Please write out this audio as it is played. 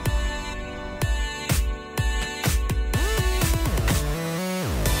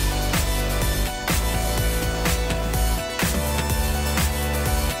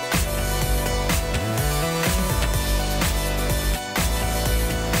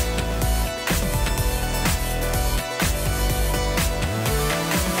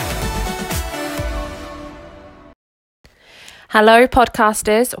Hello,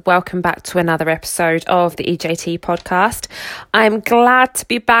 podcasters. Welcome back to another episode of the EJT podcast. I'm glad to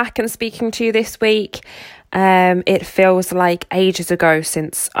be back and speaking to you this week. It feels like ages ago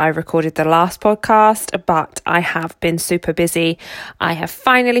since I recorded the last podcast, but I have been super busy. I have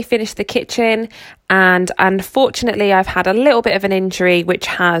finally finished the kitchen, and unfortunately, I've had a little bit of an injury which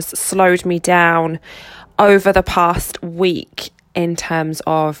has slowed me down over the past week in terms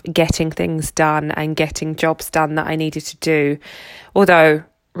of getting things done and getting jobs done that I needed to do. Although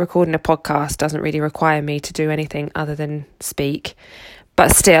recording a podcast doesn't really require me to do anything other than speak.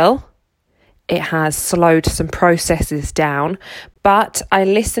 But still, it has slowed some processes down. But I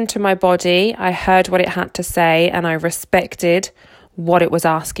listened to my body, I heard what it had to say, and I respected what it was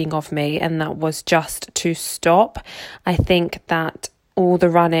asking of me, and that was just to stop. I think that all the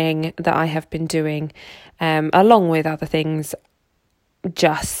running that I have been doing, along with other things,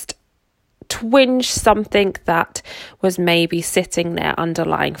 just twinge something that was maybe sitting there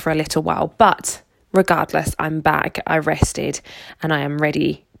underlying for a little while. But regardless, I'm back, I rested, and I am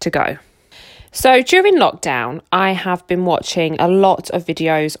ready to go. So during lockdown, I have been watching a lot of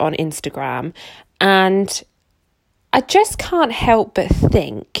videos on Instagram, and I just can't help but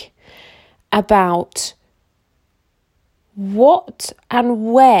think about what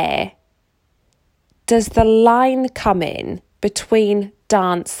and where does the line come in between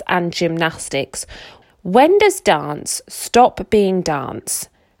dance and gymnastics? When does dance stop being dance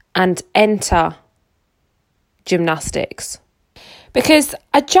and enter gymnastics? Because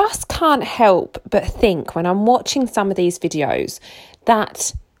I just can't help but think when I'm watching some of these videos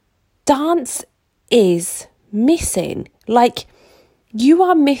that dance is missing. Like, you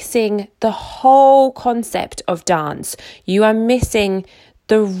are missing the whole concept of dance. You are missing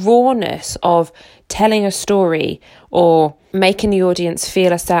the rawness of telling a story or making the audience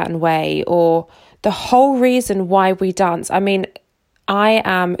feel a certain way, or the whole reason why we dance. I mean, I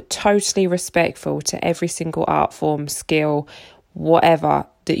am totally respectful to every single art form, skill, whatever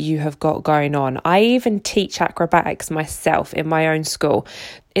that you have got going on. I even teach acrobatics myself in my own school.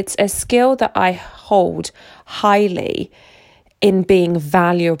 It's a skill that I hold highly in being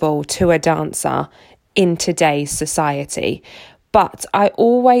valuable to a dancer in today's society. But I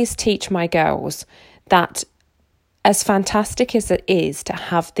always teach my girls that as fantastic as it is to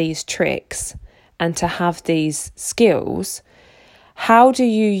have these tricks and to have these skills, how do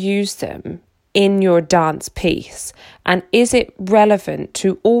you use them in your dance piece? And is it relevant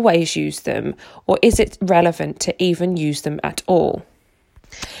to always use them, or is it relevant to even use them at all?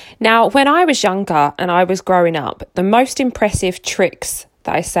 Now, when I was younger and I was growing up, the most impressive tricks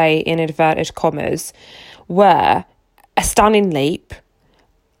that I say in inverted commas were a stunning leap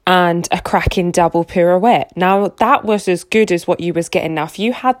and a cracking double pirouette. Now, that was as good as what you was getting. Now, if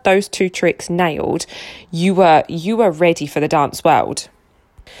you had those two tricks nailed, you were ready for the dance world.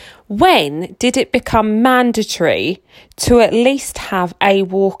 When did it become mandatory to at least have a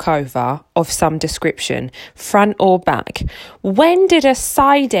walkover of some description, front or back? When did a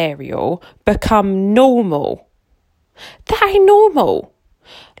side aerial become normal? That ain't normal.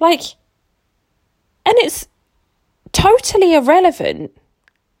 And it's totally irrelevant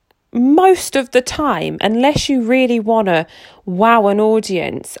most of the time, unless you really want to wow an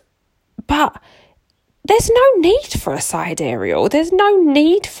audience. But there's no need for a side aerial. There's no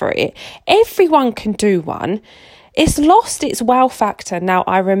need for it. Everyone can do one. It's lost its wow factor. Now,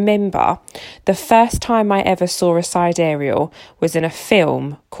 I remember the first time I ever saw a side aerial was in a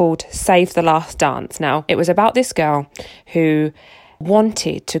film called Save the Last Dance. Now, it was about this girl who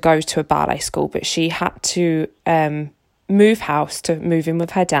wanted to go to a ballet school, but she had to move house to move in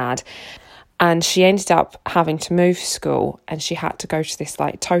with her dad, and she ended up having to move school, and she had to go to this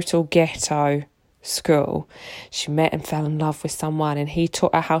total ghetto school. She met and fell in love with someone, and he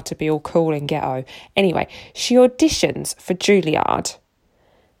taught her how to be all cool and ghetto. Anyway, she auditions for Juilliard,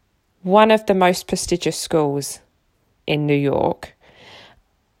 one of the most prestigious schools in New York,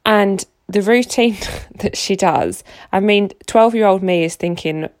 and the routine that she does, 12-year-old me is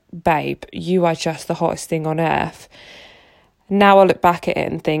thinking, babe, you are just the hottest thing on earth. Now I look back at it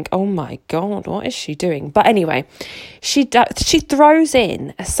and think, oh my God, what is she doing? But anyway, she throws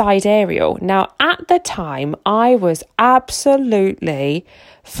in a side aerial. Now, at the time, I was absolutely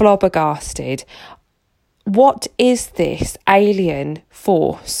flabbergasted. What is this alien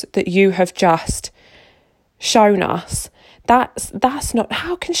force that you have just shown us? That's not,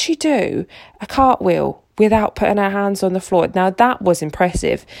 how can she do a cartwheel without putting her hands on the floor? Now, that was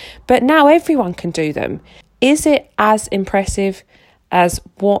impressive, but now everyone can do them. Is it as impressive as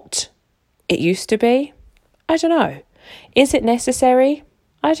what it used to be? I don't know. Is it necessary?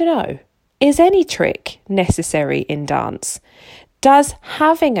 I don't know. is any trick necessary in dance? Does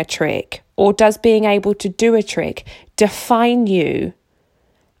having a trick or does being able to do a trick define you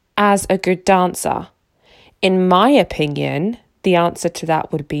as a good dancer? In my opinion, the answer to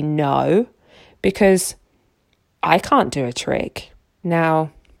that would be no, because I can't do a trick.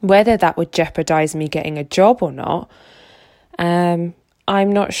 Now, whether that would jeopardize me getting a job or not, I'm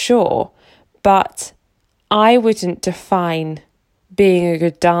not sure, but I wouldn't define being a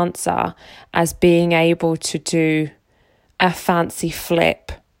good dancer as being able to do a fancy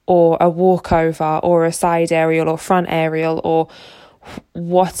flip or a walkover or a side aerial or front aerial or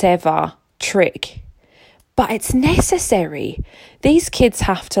whatever trick. But it's necessary. These kids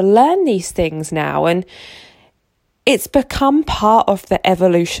have to learn these things now, and it's become part of the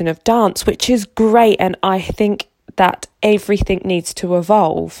evolution of dance, which is great, and I think that everything needs to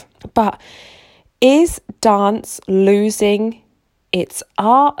evolve. But is dance losing its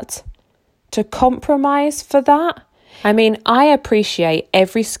art to compromise for that? I mean, I appreciate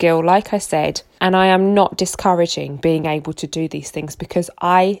every skill, like I said, and I am not discouraging being able to do these things because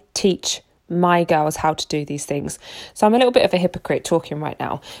I teach my girls how to do these things. So I'm a little bit of a hypocrite talking right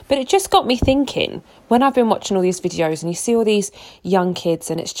now, but it just got me thinking when I've been watching all these videos and you see all these young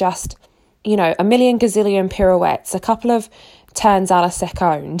kids and it's just, you know, a million gazillion pirouettes, a couple of turns a la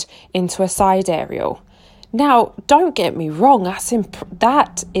seconde into a side aerial. Now, don't get me wrong,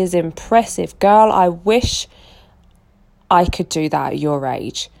 that is impressive. Girl, I wish I could do that at your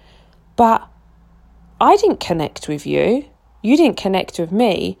age. But I didn't connect with you. You didn't connect with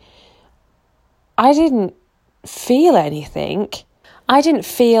me. I didn't feel anything. I didn't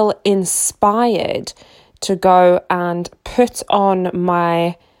feel inspired to go and put on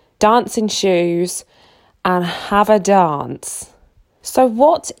my dancing shoes and have a dance. So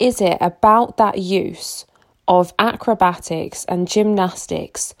what is it about that use of acrobatics and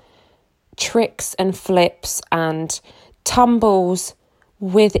gymnastics, tricks and flips and tumbles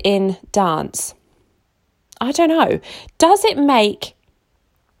within dance? I don't know. Does it make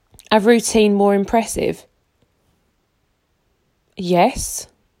a routine more impressive? Yes,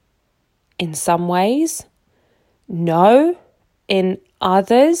 in some ways. No, in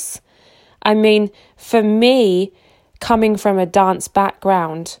others. I mean, for me, coming from a dance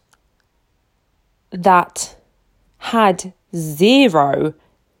background that had zero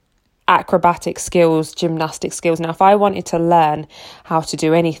acrobatic skills, gymnastic skills. Now, if I wanted to learn how to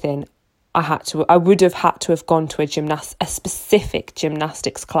do anything, I would have had to have gone to a specific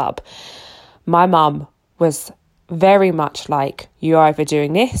gymnastics club. My mum was very much like, you're either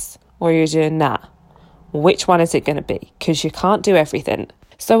doing this or you're doing that. Which one is it going to be? Because you can't do everything.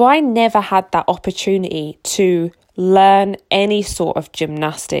 So I never had that opportunity to learn any sort of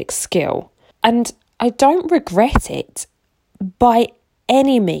gymnastic skill. And I don't regret it by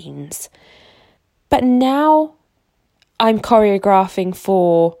any means. But now I'm choreographing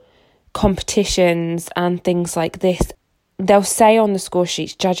for competitions and things like this. They'll say on the score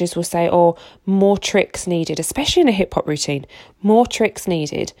sheets, judges will say, oh, more tricks needed, especially in a hip hop routine, more tricks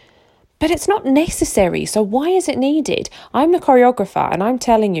needed. But it's not necessary. So why is it needed? I'm the choreographer and I'm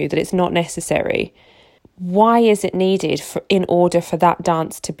telling you that it's not necessary. Why is it needed in order for that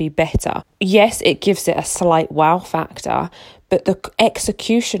dance to be better? Yes, it gives it a slight wow factor, but the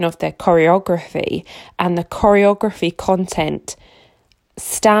execution of their choreography and the choreography content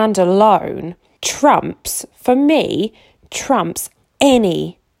stand alone trumps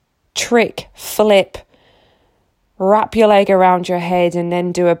any trick, flip, wrap your leg around your head and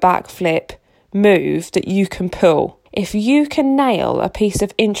then do a backflip move that you can pull. If you can nail a piece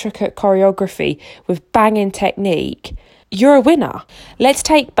of intricate choreography with banging technique, you're a winner. Let's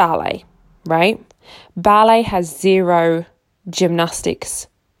take ballet, right? Ballet has zero gymnastics,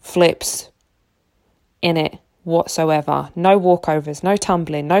 flips in it whatsoever. No walkovers, no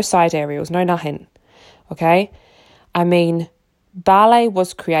tumbling, no side aerials, no nothing. Okay? I mean, ballet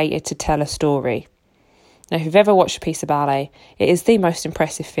was created to tell a story. Now, if you've ever watched a piece of ballet, it is the most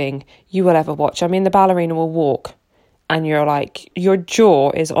impressive thing you will ever watch. I mean, the ballerina will walk and you're like, your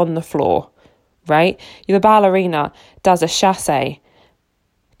jaw is on the floor, right? The ballerina does a chassé,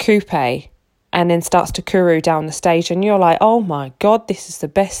 coupe, and then starts to kuru down the stage and you're like, oh my God, this is the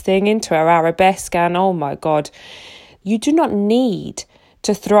best thing, into her arabesque, and oh my God. You do not need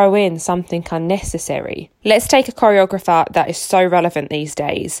to throw in something unnecessary. Let's take a choreographer that is so relevant these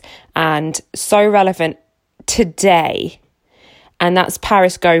days and so relevant today, and that's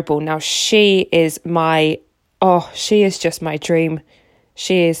Parris Goebel. Now, she is just my dream.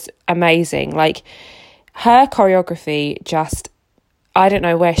 She is amazing. Like, her choreography just, I don't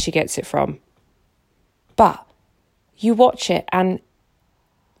know where she gets it from. But you watch it and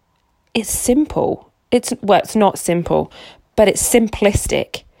it's simple. It's not simple, but it's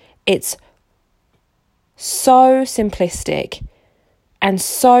simplistic. It's so simplistic and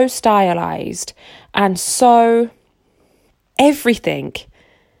so stylized and so everything.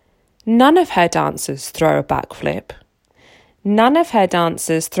 None of her dancers throw a backflip. None of her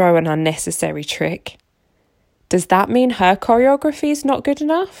dancers throw an unnecessary trick. Does that mean her choreography is not good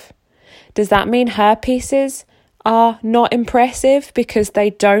enough? Does that mean her pieces are not impressive because they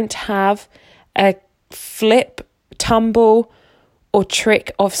don't have a flip, tumble, or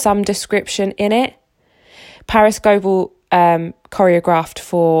trick of some description in it? Paris Goebel choreographed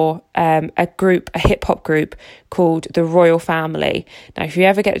for a hip hop group called The Royal Family. Now, if you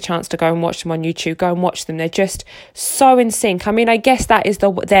ever get a chance to go and watch them on YouTube, go and watch them. They're just so in sync. I mean, I guess that is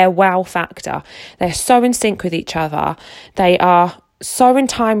their wow factor. They're so in sync with each other. They are so in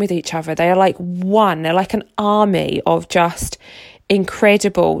time with each other. They are like one. They're like an army of just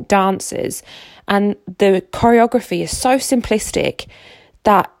incredible dancers. And the choreography is so simplistic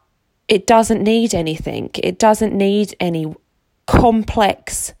that it doesn't need anything. It doesn't need any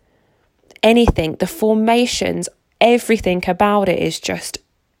complex anything. The formations, everything about it is just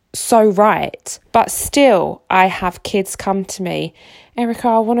so right. But still, I have kids come to me, Erica,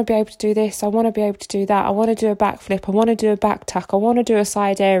 I want to be able to do this. I want to be able to do that. I want to do a backflip. I want to do a back tuck. I want to do a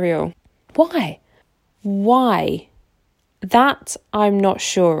side aerial. Why? That I'm not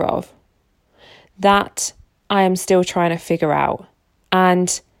sure of. That I am still trying to figure out.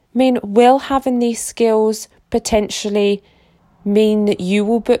 And I mean, will having these skills potentially mean that you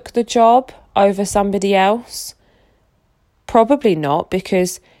will book the job over somebody else? Probably not,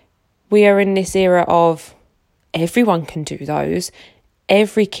 because we are in this era of everyone can do those.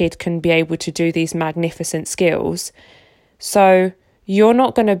 Every kid can be able to do these magnificent skills. So you're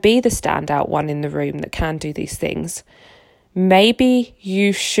not going to be the standout one in the room that can do these things. Maybe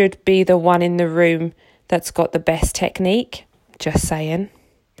you should be the one in the room that's got the best technique. Just saying.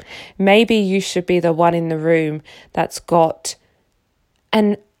 Maybe you should be the one in the room that's got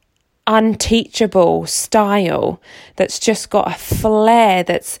an unteachable style, that's just got a flair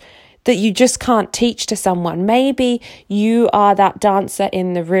that you just can't teach to someone. Maybe you are that dancer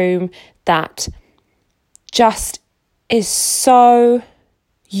in the room that just is so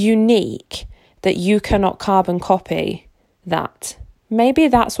unique that you cannot carbon copy that. Maybe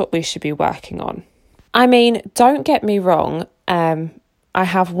that's what we should be working on. I mean, don't get me wrong. I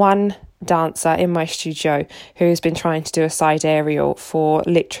have one dancer in my studio who has been trying to do a side aerial for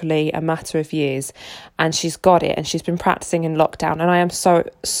literally a matter of years, and she's got it, and she's been practicing in lockdown, and I am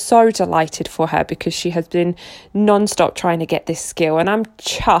so delighted for her, because she has been non-stop trying to get this skill, and I'm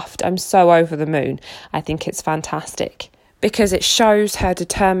chuffed. I'm so over the moon. I think it's fantastic because it shows her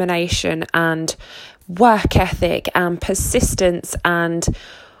determination and work ethic and persistence and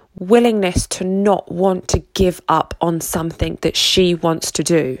willingness to not want to give up on something that she wants to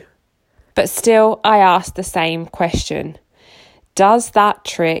do. But still, I ask the same question. Does that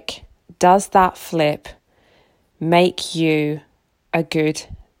trick, does that flip make you a good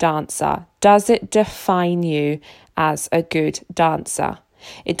dancer? Does it define you as a good dancer?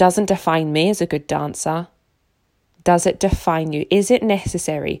 It doesn't define me as a good dancer. Does it define you? Is it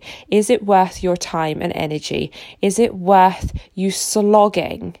necessary? Is it worth your time and energy? Is it worth you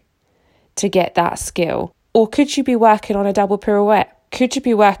slogging to get that skill? Or could you be working on a double pirouette? Could you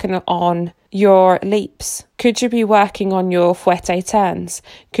be working on your leaps? Could you be working on your fouette turns?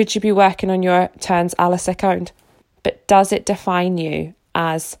 Could you be working on your turns à la seconde? But does it define you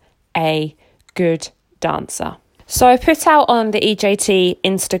as a good dancer? So I put out on the EJT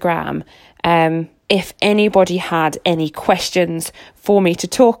Instagram if anybody had any questions for me to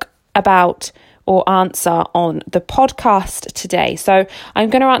talk about or answer on the podcast today. So I'm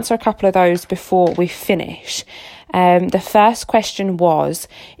going to answer a couple of those before we finish. The first question was,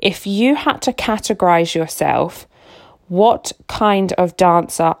 if you had to categorize yourself, what kind of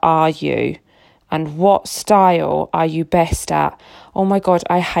dancer are you and what style are you best at? Oh my God,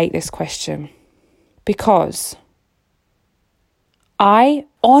 I hate this question, because I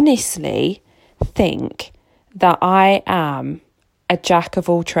honestly think that I am a jack of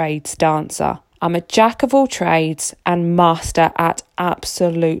all trades dancer. I'm a jack of all trades and master at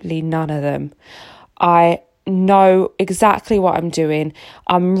absolutely none of them. I know exactly what I'm doing.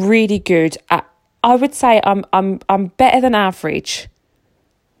 I'm really good at, I would say I'm better than average.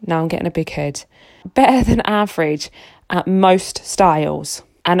 Now I'm getting a big head. Better than average at most styles.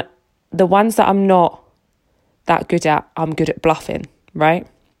 And the ones that I'm not that good at, I'm good at bluffing, right?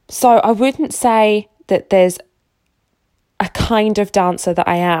 So I wouldn't say that there's a kind of dancer that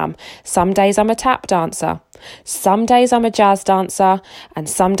I am. Some days I'm a tap dancer, some days I'm a jazz dancer, and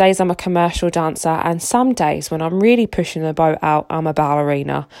some days I'm a commercial dancer, and some days when I'm really pushing the boat out, I'm a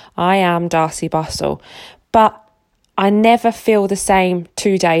ballerina. I am Darcey Bussell. But I never feel the same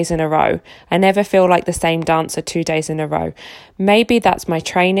 2 days in a row. I never feel like the same dancer 2 days in a row. Maybe that's my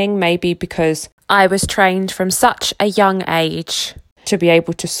training, maybe because I was trained from such a young age to be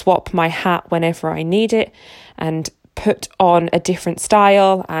able to swap my hat whenever I need it and put on a different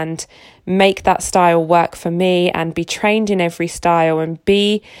style and make that style work for me and be trained in every style and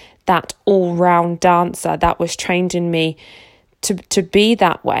be that all-round dancer that was trained in me to be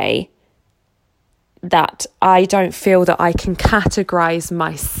that way, that I don't feel that I can categorize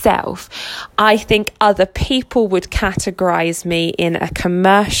myself. I think other people would categorize me in a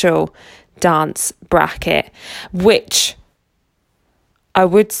commercial dance bracket, which I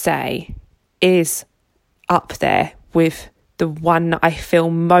would say is up there with the one that I feel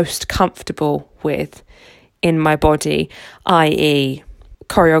most comfortable with in my body, i.e.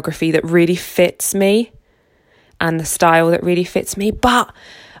 choreography that really fits me and the style that really fits me. But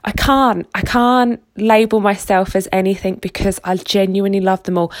I can't label myself as anything because I genuinely love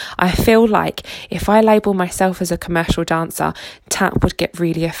them all. I feel like if I label myself as a commercial dancer, tap would get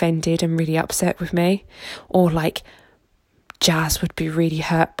really offended and really upset with me, or like jazz would be really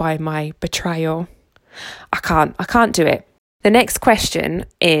hurt by my betrayal. I can't do it. The next question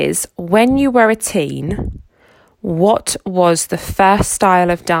is, when you were a teen, what was the first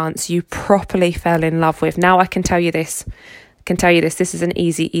style of dance you properly fell in love with? Now I can tell you this. This is an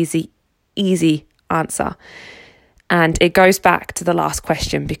easy answer. And it goes back to the last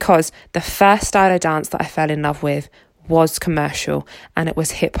question, because the first style of dance that I fell in love with was commercial, and it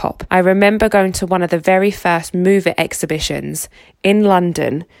was hip hop. I remember going to one of the very first Move It exhibitions in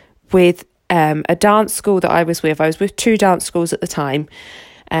London with a dance school that I was with. I was with 2 dance schools at the time.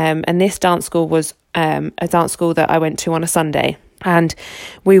 And this dance school was a dance school that I went to on a Sunday. And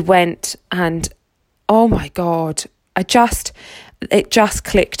we went and, oh my God, it just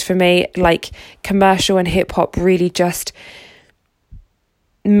clicked for me. Like, commercial and hip hop really just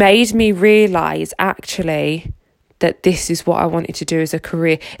made me realise actually that this is what I wanted to do as a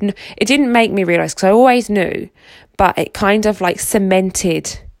career. And it didn't make me realise, because I always knew, but it kind of like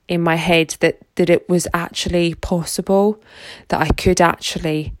cemented in my head that it was actually possible, that I could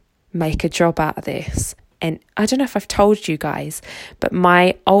actually make a job out of this. And I don't know if I've told you guys, but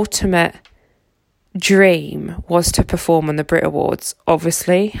my ultimate dream was to perform on the Brit Awards.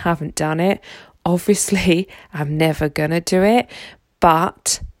 Obviously, haven't done it. Obviously, I'm never gonna do it.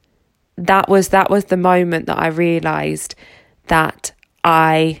 But that was the moment that I realised that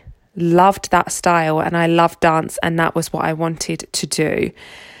I loved that style and I loved dance, and that was what I wanted to do.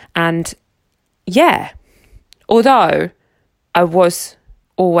 And yeah, although I was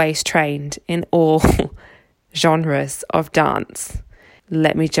always trained in all genres of dance,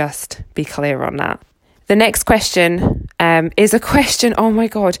 let me just be clear on that. The next question is a question, oh my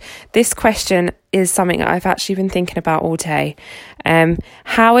God, this question is something that I've actually been thinking about all day.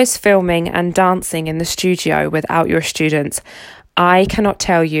 How is filming and dancing in the studio without your students? I cannot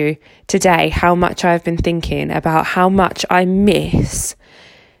tell you today how much I've been thinking about how much I miss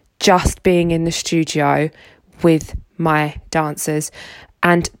just being in the studio with my dancers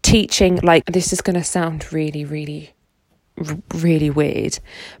and teaching. Like, this is going to sound really, really, really weird,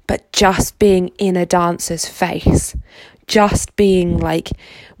 but just being in a dancer's face, just being like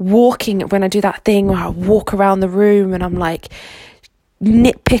walking, when I do that thing where I walk around the room and I'm like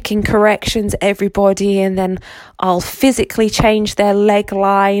nitpicking corrections at everybody, and then I'll physically change their leg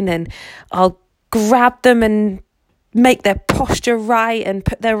line and I'll grab them and make their posture right and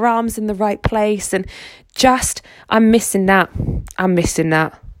put their arms in the right place, and just I'm missing that.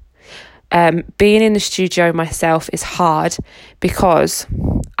 Being in the studio myself is hard because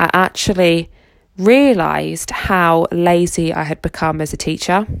I actually realised how lazy I had become as a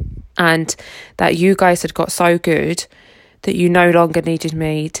teacher, and that you guys had got so good that you no longer needed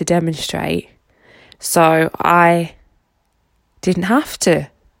me to demonstrate. So I didn't have to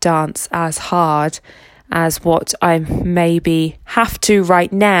dance as hard as what I maybe have to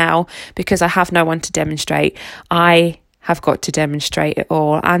right now, because I have no one to demonstrate. I have got to demonstrate it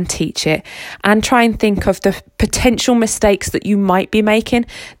all and teach it and try and think of the potential mistakes that you might be making.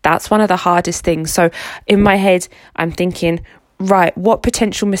 That's one of the hardest things. So in my head, I'm thinking, right, what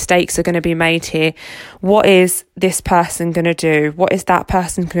potential mistakes are going to be made here? What is this person going to do? What is that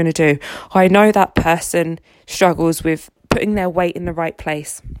person going to do? I know that person struggles with putting their weight in the right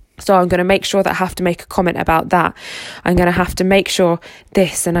place. So I'm going to make sure that I have to make a comment about that. I'm going to have to make sure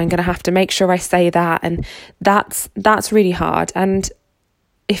this, and I'm going to have to make sure I say that. And that's really hard. And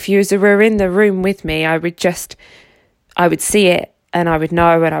if you were in the room with me, I would see it, and I would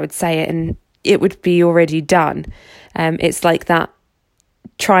know, and I would say it, and it would be already done. It's like that,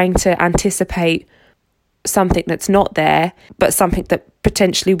 trying to anticipate something that's not there, but something that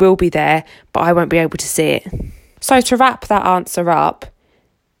potentially will be there, but I won't be able to see it. So to wrap that answer up,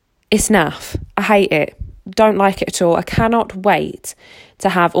 it's naff. I hate it. Don't like it at all. I cannot wait to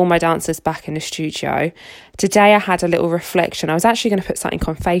have all my dancers back in the studio. Today I had a little reflection. I was actually going to put something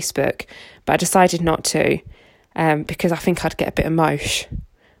on Facebook, but I decided not to, because I think I'd get a bit emotional.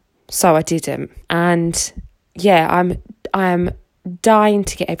 So I didn't. And yeah, I'm dying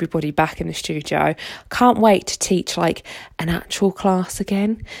to get everybody back in the studio. Can't wait to teach like an actual class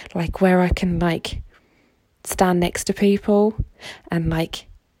again, like where I can like stand next to people and like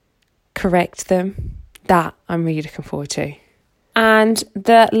correct them. That I'm really looking forward to. And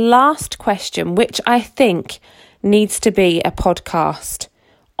the last question, which I think needs to be a podcast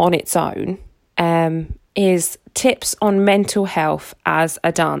on its own, is tips on mental health as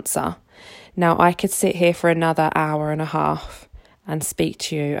a dancer. Now, I could sit here for another hour and a half and speak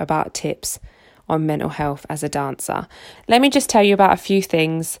to you about tips on mental health as a dancer. Let me just tell you about a few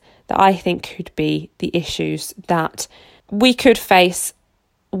things that I think could be the issues that we could face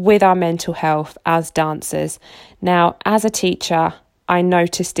with our mental health as dancers. Now, as a teacher, I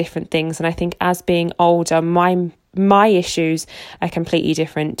notice different things, and I think as being older, my issues are completely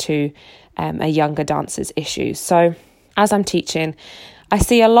different to a younger dancer's issues. So as I'm teaching, I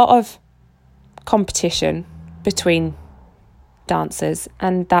see a lot of competition between dancers,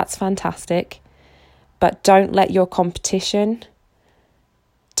 and that's fantastic, but don't let your competition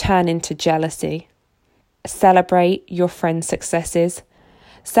turn into jealousy. Celebrate your friends' successes.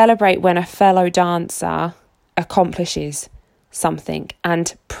 Celebrate when a fellow dancer accomplishes something,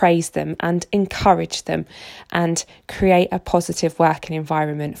 and praise them and encourage them and create a positive working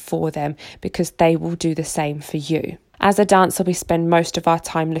environment for them, because they will do the same for you. As a dancer, we spend most of our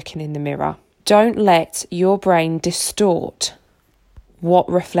time looking in the mirror. Don't let your brain distort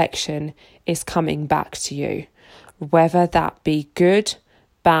what reflection is coming back to you, whether that be good,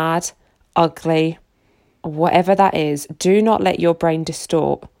 bad, ugly, whatever that is. Do not let your brain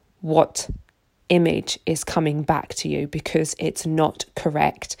distort what image is coming back to you, because it's not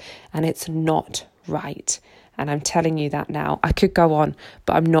correct and it's not right. And I'm telling you that now. I could go on,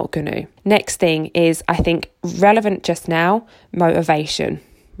 but I'm not going to. Next thing is, I think, relevant just now, motivation,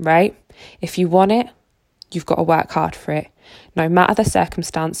 right? If you want it, you've got to work hard for it, no matter the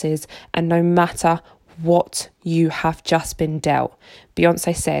circumstances and no matter what you have just been dealt.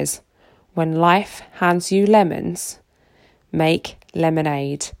 Beyonce says, when life hands you lemons, make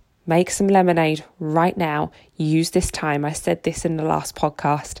lemonade. Make some lemonade right now. Use this time. I said this in the last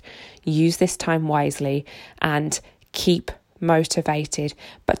podcast. Use this time wisely and keep motivated.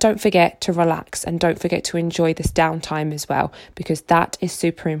 But don't forget to relax, and don't forget to enjoy this downtime as well, because that is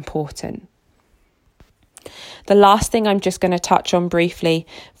super important. The last thing I'm just going to touch on briefly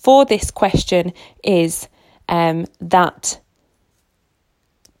for this question is that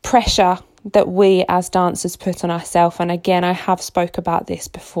pressure that we as dancers put on ourselves. And again, I have spoke about this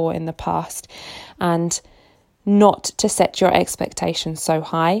before in the past, and not to set your expectations so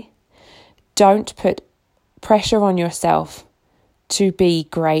high. Don't put pressure on yourself to be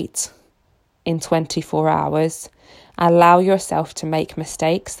great in 24 hours. Allow yourself to make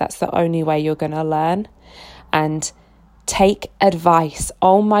mistakes. That's the only way you're going to learn. And take advice.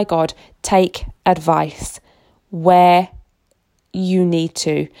 Oh my God, take advice where you need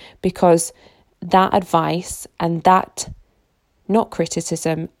to, because that advice and that, not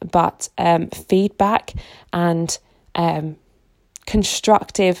criticism, but feedback and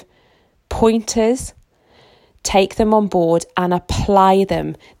constructive pointers, take them on board and apply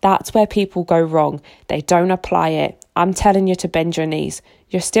them. That's where people go wrong. They don't apply it. I'm telling you to bend your knees.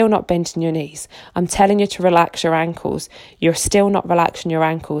 You're still not bending your knees. I'm telling you to relax your ankles. You're still not relaxing your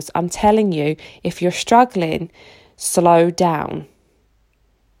ankles. I'm telling you, if you're struggling, slow down.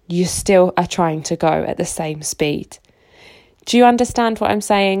 You still are trying to go at the same speed. Do you understand what I'm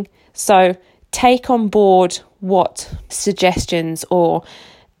saying? So take on board what suggestions or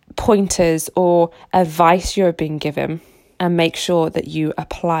pointers or advice you're being given, and make sure that you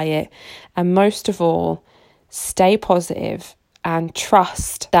apply it. And most of all, stay positive and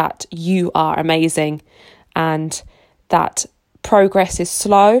trust that you are amazing and that progress is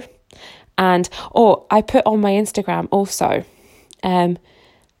slow. And I put on my Instagram also,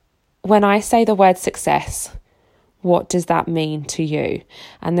 when I say the word success, what does that mean to you?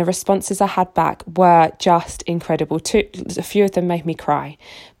 And the responses I had back were just incredible. A few of them made me cry.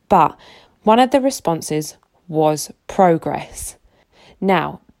 But one of the responses was progress.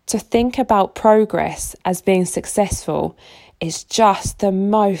 Now, to think about progress as being successful is just the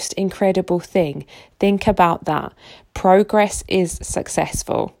most incredible thing. Think about that. Progress is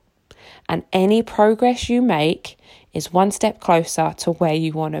successful. And any progress you make is one step closer to where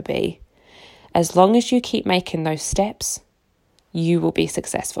you want to be. As long as you keep making those steps, you will be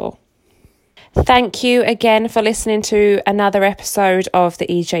successful. Thank you again for listening to another episode of the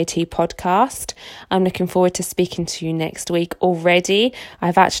EJT podcast. I'm looking forward to speaking to you next week already.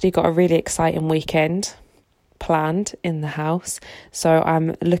 I've actually got a really exciting weekend planned in the house, so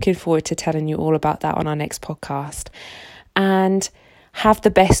I'm looking forward to telling you all about that on our next podcast. And have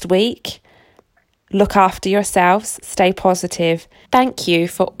the best week. Look after yourselves, stay positive. Thank you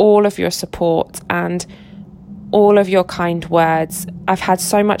for all of your support and all of your kind words. I've had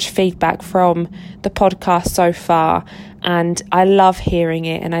so much feedback from the podcast so far, and I love hearing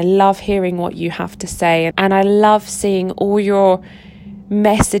it, and I love hearing what you have to say, and I love seeing all your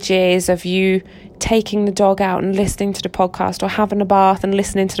messages of you taking the dog out and listening to the podcast, or having a bath and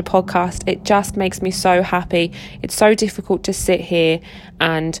listening to the podcast. It just makes me so happy. It's so difficult to sit here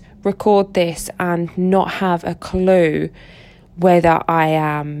and record this and not have a clue whether I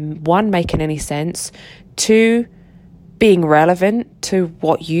am, one, making any sense, two, being relevant to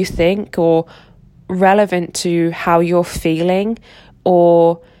what you think, or relevant to how you're feeling,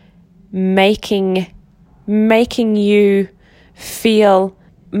 or making you feel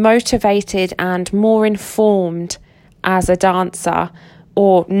motivated and more informed as a dancer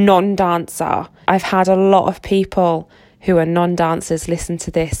or non-dancer. I've had a lot of people who are non-dancers listen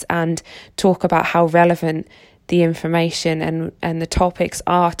to this and talk about how relevant the information and the topics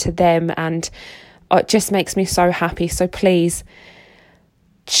are to them, and it just makes me so happy. So please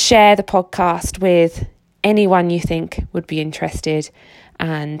share the podcast with anyone you think would be interested,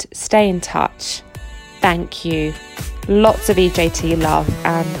 and stay in touch. Thank you. Lots of EJT love,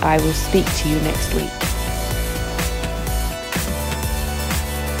 and I will speak to you next week.